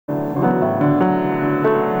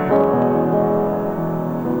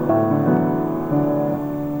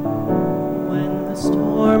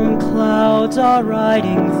are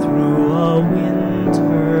riding through a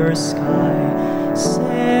winter sky.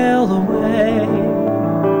 Sail away,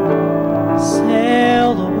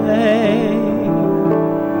 sail away.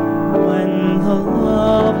 When the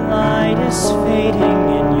love light is fading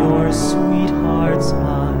in your sweetheart's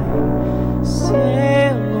eye,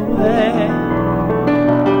 sail away,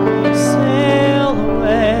 sail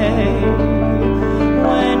away.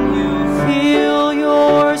 When you feel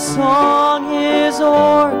your song is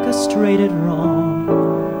orchestrated wrong,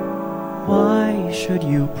 why should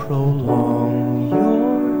you prolong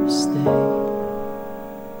your stay?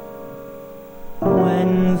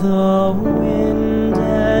 When the wind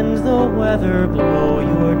and the weather blow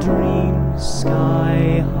your dreams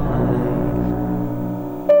sky high,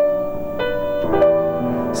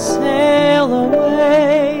 sail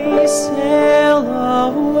away, sail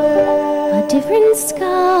away. A different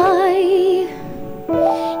sky,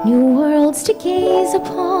 new worlds to gaze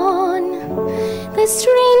upon, the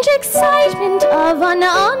strange excitement of an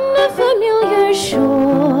unfamiliar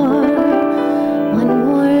shore. One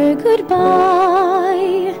more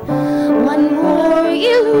goodbye, one more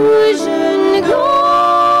illusion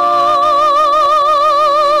gone.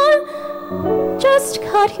 Just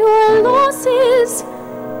cut your losses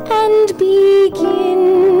and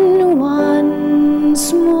begin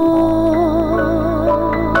once more.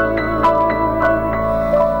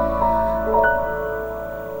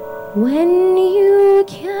 When you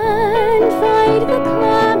can't fight the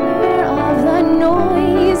clamor of the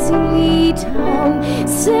noisy town,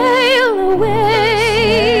 sail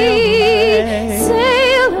away,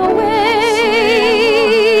 sail away.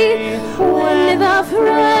 When the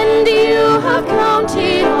friend you have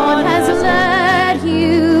counted on has let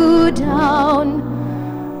you down,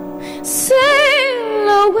 sail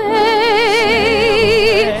away,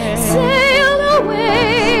 sail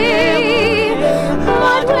away.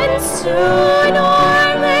 But when soon or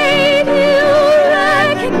late you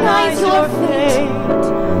recognize your fate,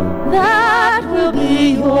 that will be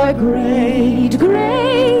your great,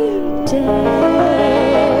 great day.